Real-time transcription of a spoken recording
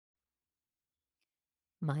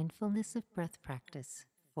Mindfulness of breath practice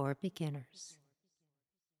for beginners.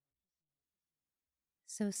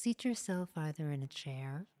 So seat yourself either in a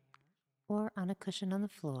chair or on a cushion on the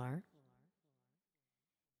floor.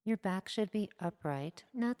 Your back should be upright,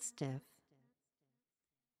 not stiff.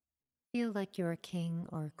 Feel like you're a king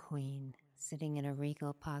or a queen sitting in a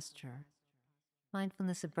regal posture.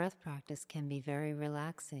 Mindfulness of breath practice can be very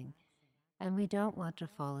relaxing, and we don't want to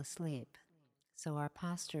fall asleep. So our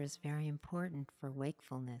posture is very important for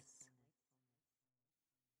wakefulness.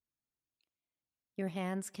 Your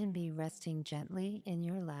hands can be resting gently in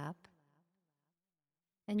your lap,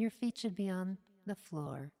 and your feet should be on the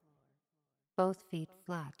floor, both feet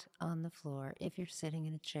flat on the floor if you're sitting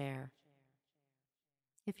in a chair.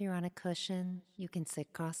 If you're on a cushion, you can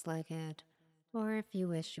sit cross-legged, or if you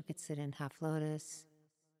wish, you could sit in half lotus.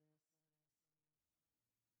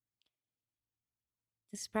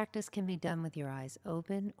 This practice can be done with your eyes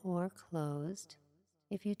open or closed.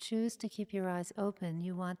 If you choose to keep your eyes open,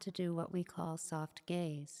 you want to do what we call soft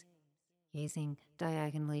gaze, gazing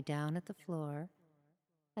diagonally down at the floor,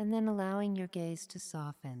 and then allowing your gaze to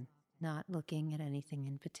soften, not looking at anything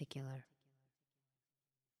in particular.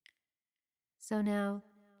 So now,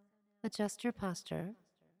 adjust your posture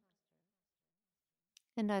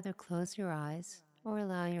and either close your eyes or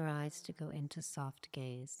allow your eyes to go into soft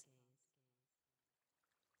gaze.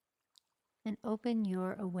 And open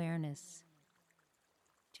your awareness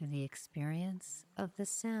to the experience of the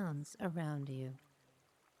sounds around you.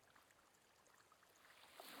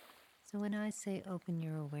 So when I say open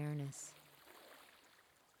your awareness,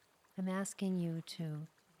 I'm asking you to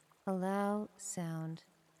allow sound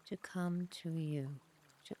to come to you,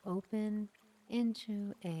 to open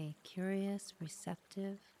into a curious,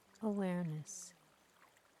 receptive awareness,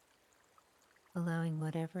 allowing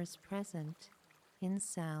whatever is present in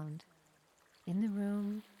sound, in the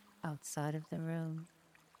room, outside of the room,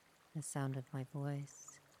 the sound of my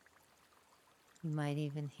voice. You might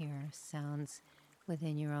even hear sounds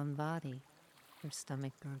within your own body, your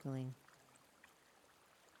stomach gurgling.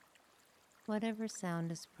 Whatever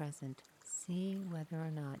sound is present, see whether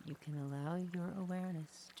or not you can allow your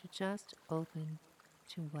awareness to just open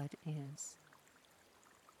to what is.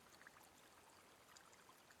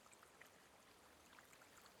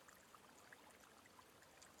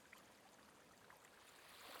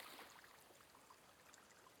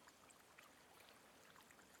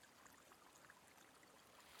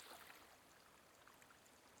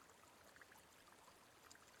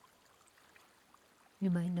 You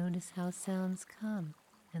might notice how sounds come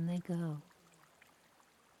and they go,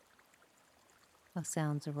 how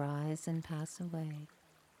sounds arise and pass away.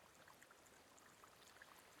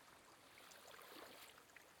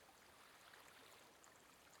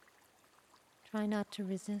 Try not to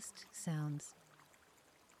resist sounds.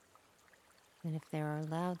 And if there are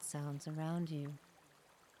loud sounds around you,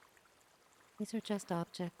 these are just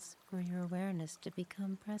objects for your awareness to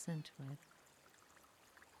become present with.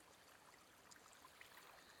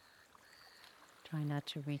 Try not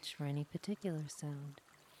to reach for any particular sound.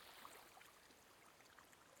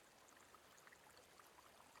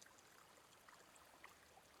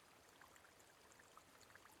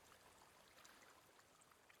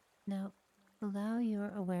 Now, allow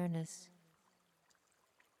your awareness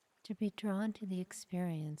to be drawn to the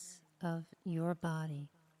experience of your body,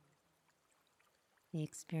 the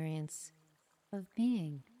experience of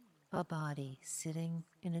being a body sitting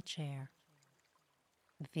in a chair,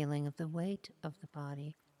 the feeling of the weight of the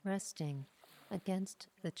body resting against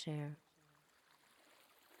the chair.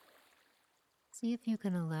 See if you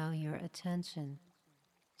can allow your attention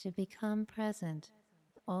to become present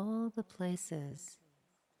with all the places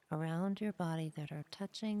around your body that are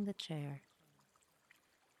touching the chair.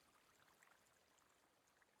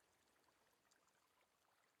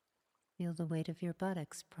 Feel the weight of your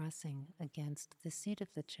buttocks pressing against the seat of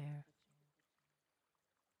the chair.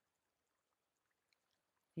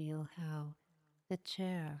 Feel how the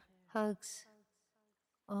chair hugs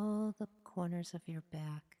all the corners of your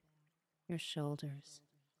back, your shoulders.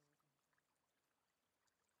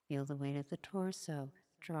 Feel the weight of the torso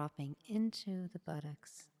dropping into the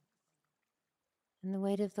buttocks, and the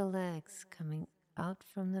weight of the legs coming out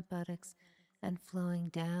from the buttocks and flowing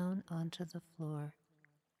down onto the floor.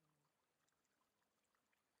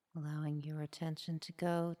 Allowing your attention to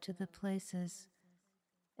go to the places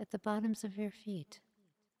at the bottoms of your feet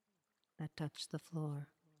that touch the floor.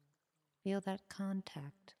 Feel that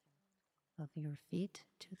contact of your feet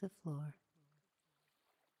to the floor.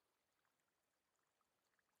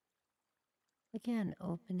 Again,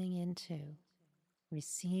 opening into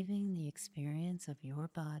receiving the experience of your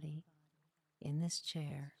body in this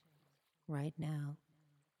chair right now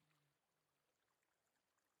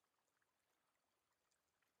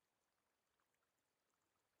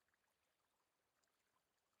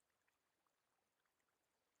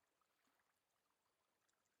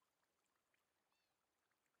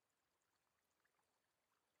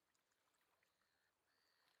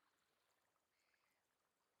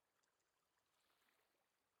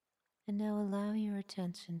And now allow your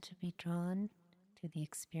attention to be drawn to the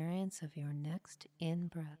experience of your next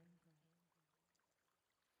in-breath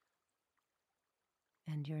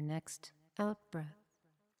and your next out-breath.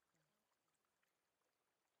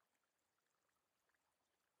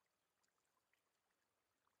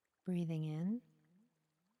 Breathing in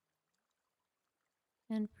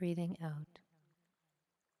and breathing out.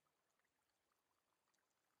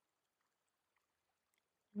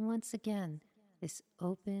 And once again, this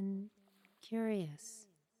open, curious,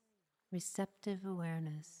 receptive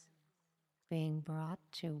awareness being brought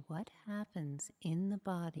to what happens in the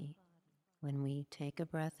body when we take a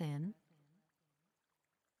breath in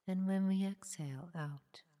and when we exhale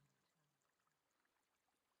out.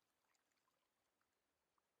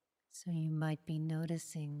 So you might be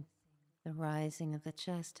noticing the rising of the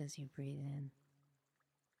chest as you breathe in.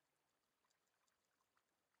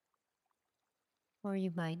 Or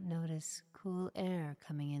you might notice cool air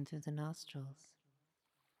coming in through the nostrils.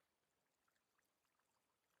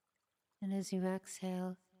 And as you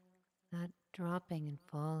exhale, that dropping and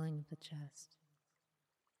falling of the chest.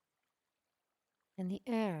 And the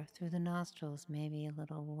air through the nostrils may be a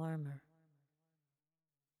little warmer.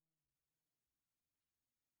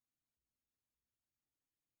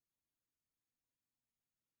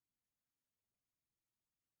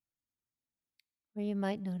 Or you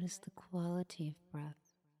might notice the quality of breath.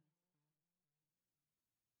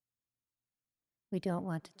 We don't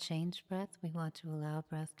want to change breath. We want to allow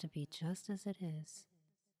breath to be just as it is.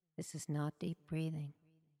 This is not deep breathing.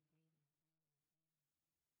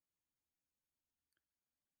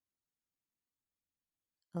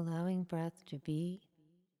 Allowing breath to be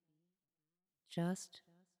just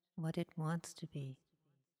what it wants to be.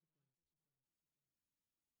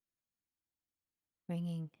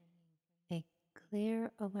 Bringing a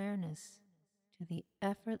clear awareness to the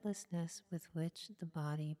effortlessness with which the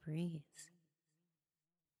body breathes.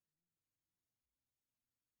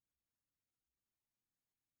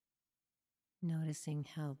 Noticing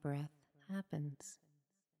how breath happens.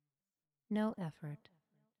 No effort,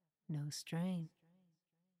 no strain.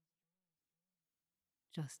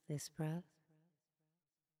 Just this breath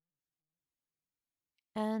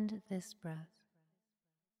and this breath.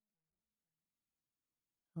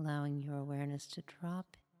 Allowing your awareness to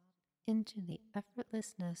drop into the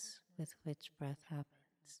effortlessness with which breath happens.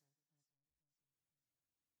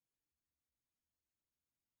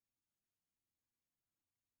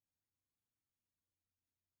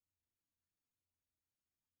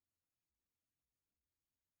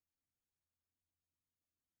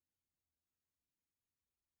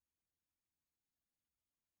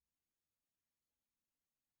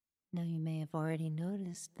 Now you may have already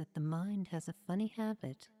noticed that the mind has a funny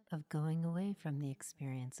habit of going away from the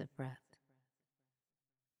experience of breath,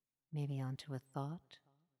 maybe onto a thought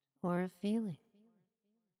or a feeling,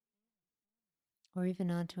 or even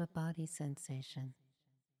onto a body sensation.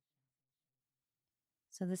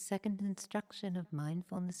 So the second instruction of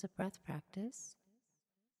mindfulness of breath practice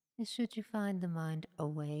is, should you find the mind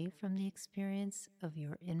away from the experience of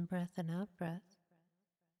your in-breath and out-breath,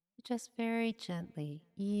 just very gently,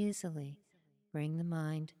 easily bring the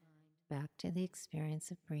mind back to the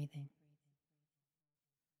experience of breathing.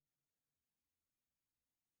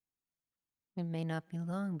 It may not be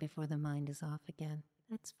long before the mind is off again.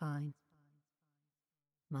 That's fine.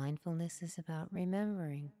 Mindfulness is about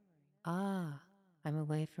remembering, I'm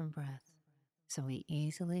away from breath. So we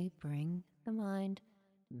easily bring the mind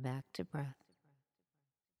back to breath.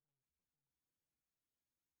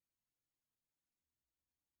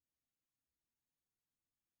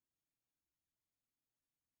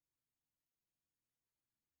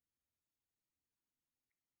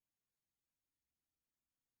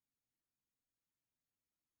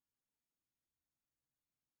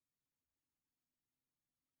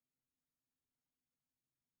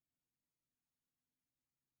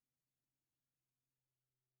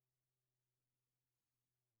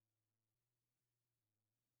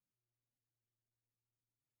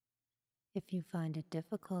 If you find it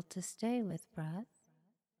difficult to stay with breath,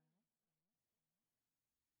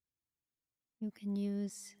 you can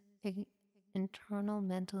use an internal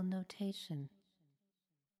mental notation,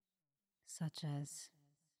 such as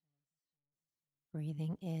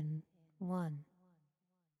breathing in 1,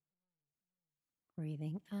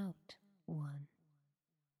 breathing out 1,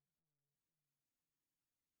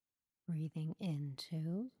 breathing in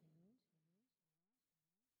 2,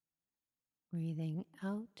 breathing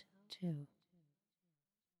out 2.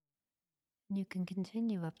 And you can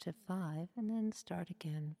continue up to 5 and then start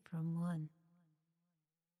again from 1.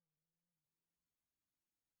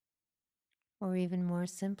 Or even more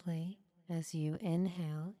simply, As you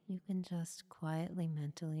inhale, you can just quietly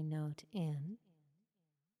mentally note in,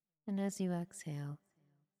 and as you exhale,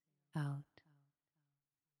 out.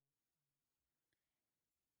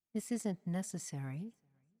 This isn't necessary,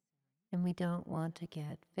 and we don't want to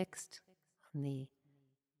get fixed on the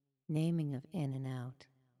naming of in and out.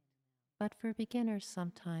 But for beginners,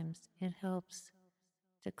 sometimes it helps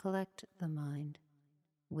to collect the mind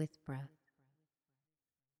with breath.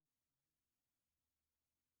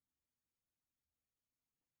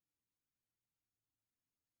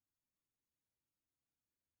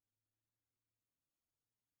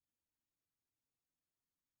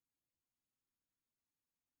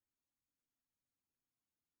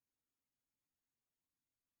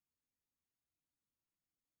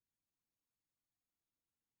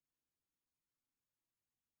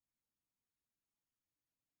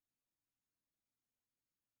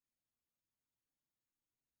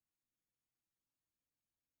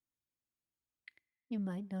 You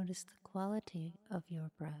might notice the quality of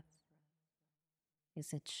your breath.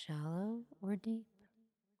 Is it shallow or deep?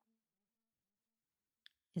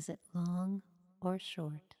 Is it long or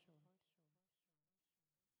short?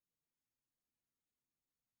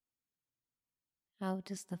 How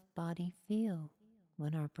does the body feel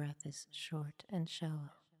when our breath is short and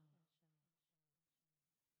shallow?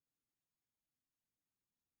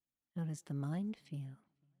 How does the mind feel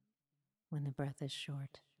when the breath is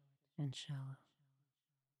short and shallow?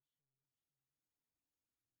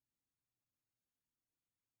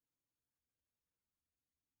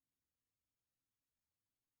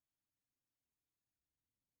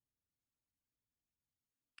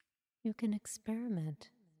 You can experiment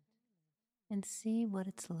and see what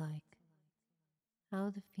it's like, how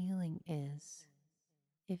the feeling is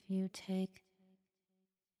if you take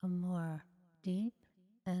a more deep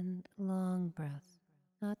and long breath,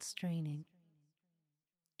 not straining,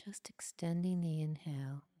 just extending the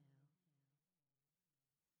inhale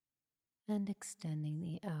and extending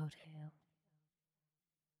the outhale.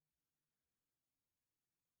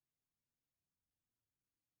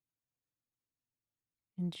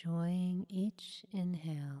 Enjoying each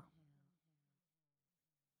inhale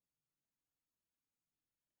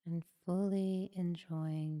and fully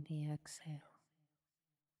enjoying the exhale.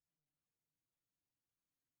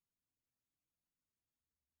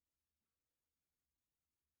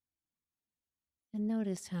 And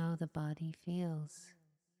notice how the body feels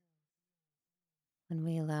when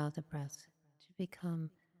we allow the breath to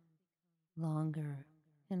become longer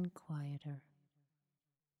and quieter.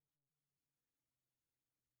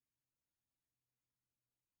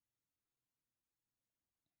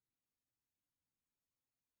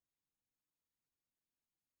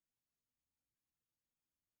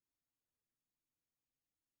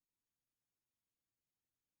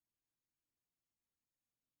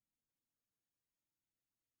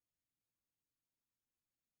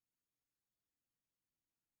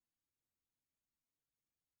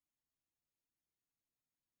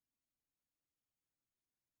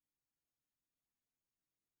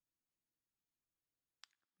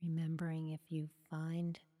 Remembering if you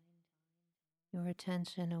find your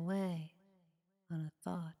attention away on a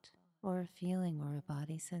thought or a feeling or a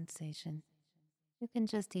body sensation, you can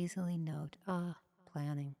just easily note,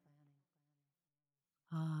 planning,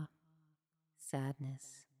 ah,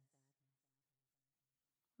 sadness,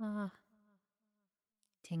 ah,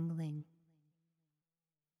 tingling.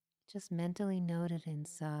 Just mentally note it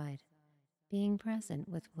inside, being present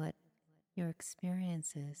with what your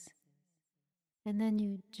experience is. And then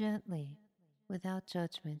you gently, without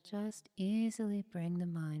judgment, just easily bring the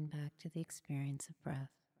mind back to the experience of breath.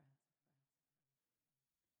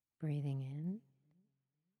 Breathing in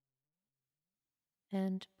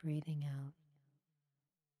and breathing out.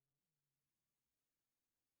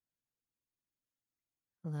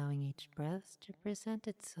 Allowing each breath to present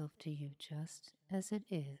itself to you just as it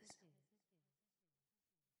is.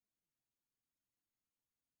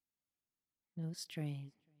 No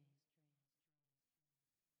strain.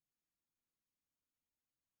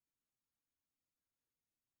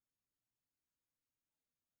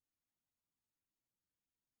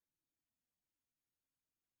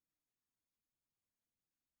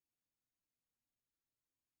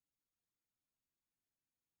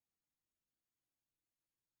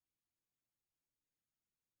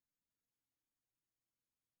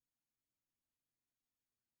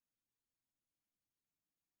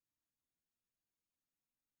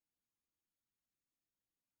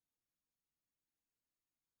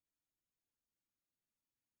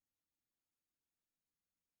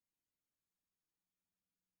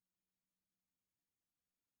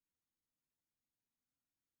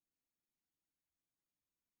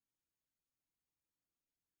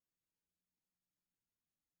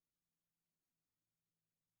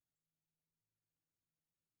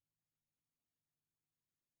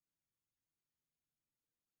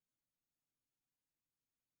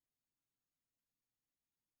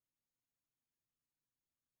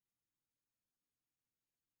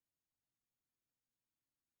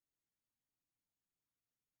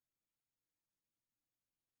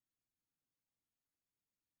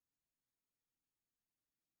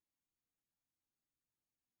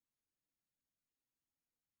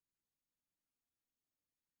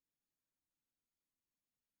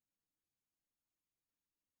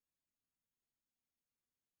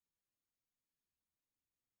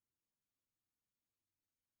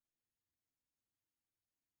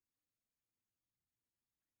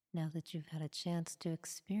 Now that you've had a chance to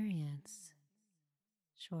experience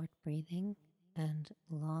short breathing and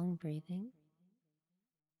long breathing,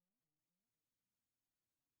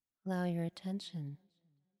 allow your attention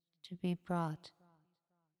to be brought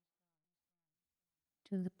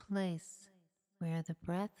to the place where the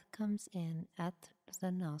breath comes in at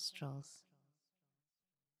the nostrils,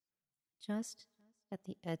 just at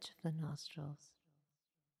the edge of the nostrils,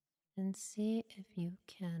 and see if you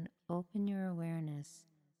can open your awareness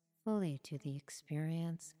fully to the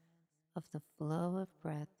experience of the flow of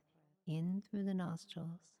breath in through the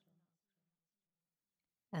nostrils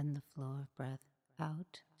and the flow of breath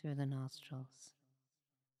out through the nostrils.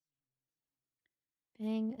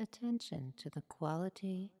 Paying attention to the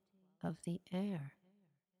quality of the air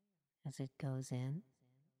as it goes in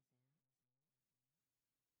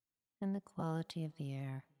and the quality of the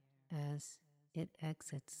air as it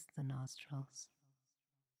exits the nostrils.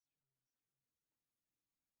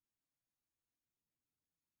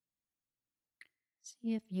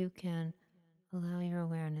 See if you can allow your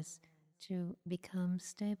awareness to become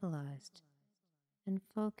stabilized and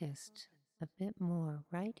focused a bit more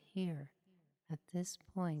right here at this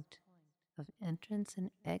point of entrance and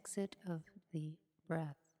exit of the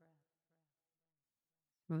breath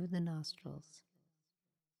through the nostrils.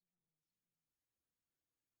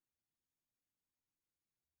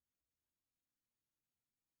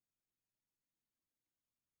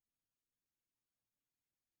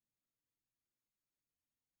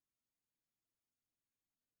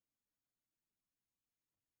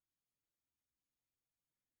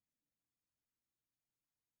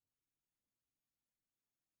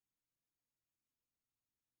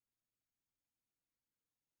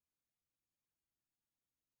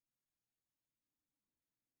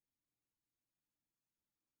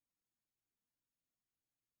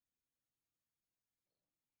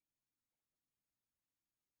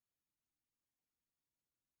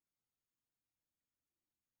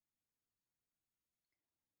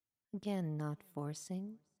 Again, not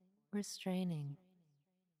forcing or straining,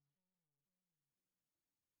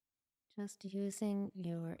 just using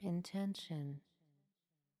your intention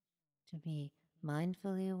to be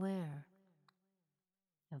mindfully aware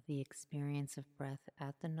of the experience of breath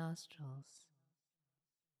at the nostrils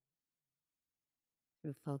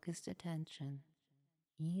through focused attention,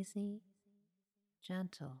 easy,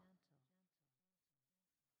 gentle,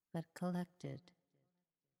 but collected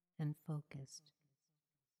and focused.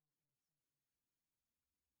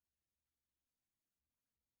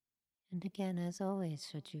 And again, as always,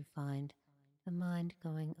 should you find the mind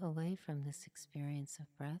going away from this experience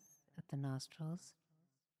of breath at the nostrils,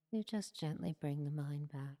 you just gently bring the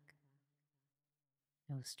mind back.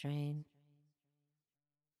 No strain.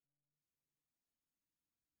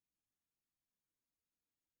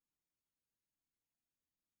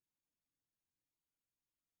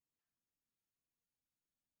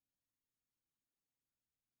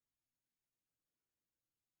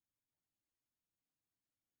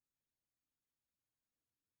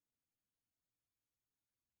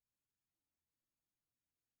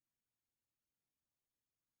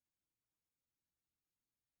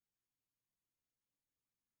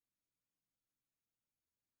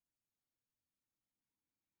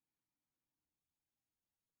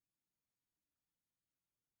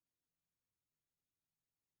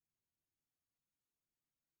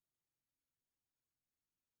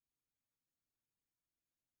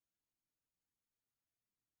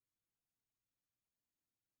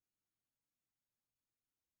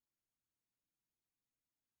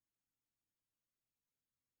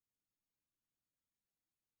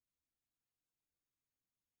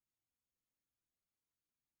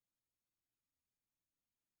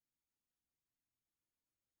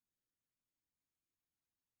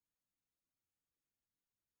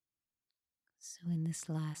 So, in this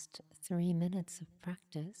last 3 minutes of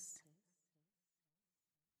practice,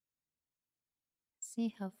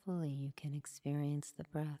 see how fully you can experience the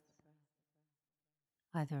breath,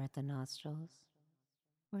 either at the nostrils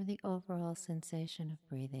or the overall sensation of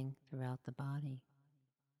breathing throughout the body.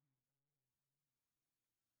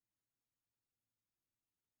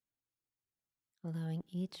 Allowing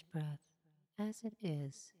each breath as it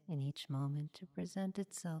is in each moment to present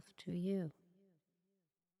itself to you,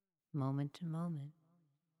 moment to moment,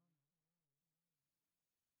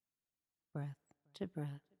 breath to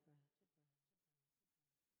breath,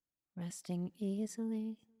 resting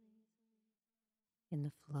easily in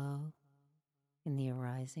the flow, in the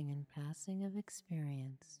arising and passing of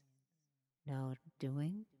experience. No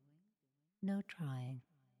doing, no trying,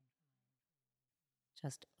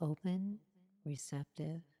 just open,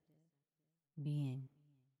 receptive being.